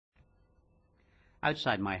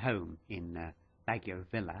Outside my home in Baguio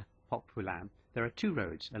Villa, Populam, there are two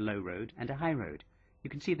roads, a low road and a high road. You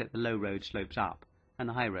can see that the low road slopes up and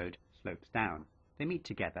the high road slopes down. They meet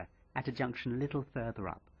together at a junction a little further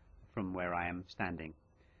up from where I am standing.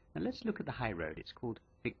 Now let's look at the high road. It's called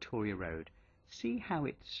Victoria Road. See how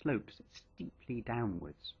it slopes steeply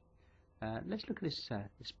downwards. Let's look at this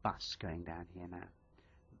bus going down here now.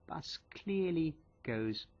 The bus clearly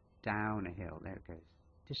goes down a hill. There it goes,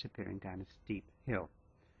 disappearing down a steep hill.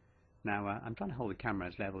 Now I'm trying to hold the camera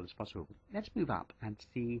as level as possible. Let's move up and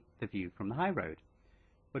see the view from the high road.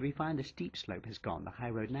 Where we find the steep slope has gone, the high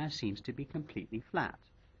road now seems to be completely flat.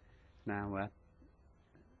 Now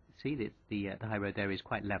see that the high road there is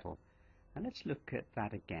quite level. And let's look at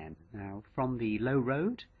that again. Now from the low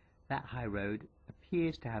road, that high road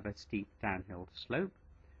appears to have a steep downhill slope,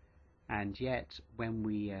 and yet when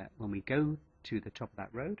we go to the top of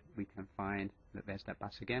that road, we can find that there's that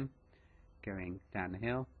bus again going down the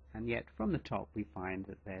hill, and yet from the top we find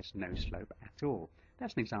that there's no slope at all.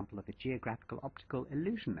 That's an example of a geographical optical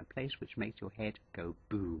illusion, a place which makes your head go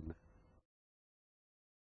boom.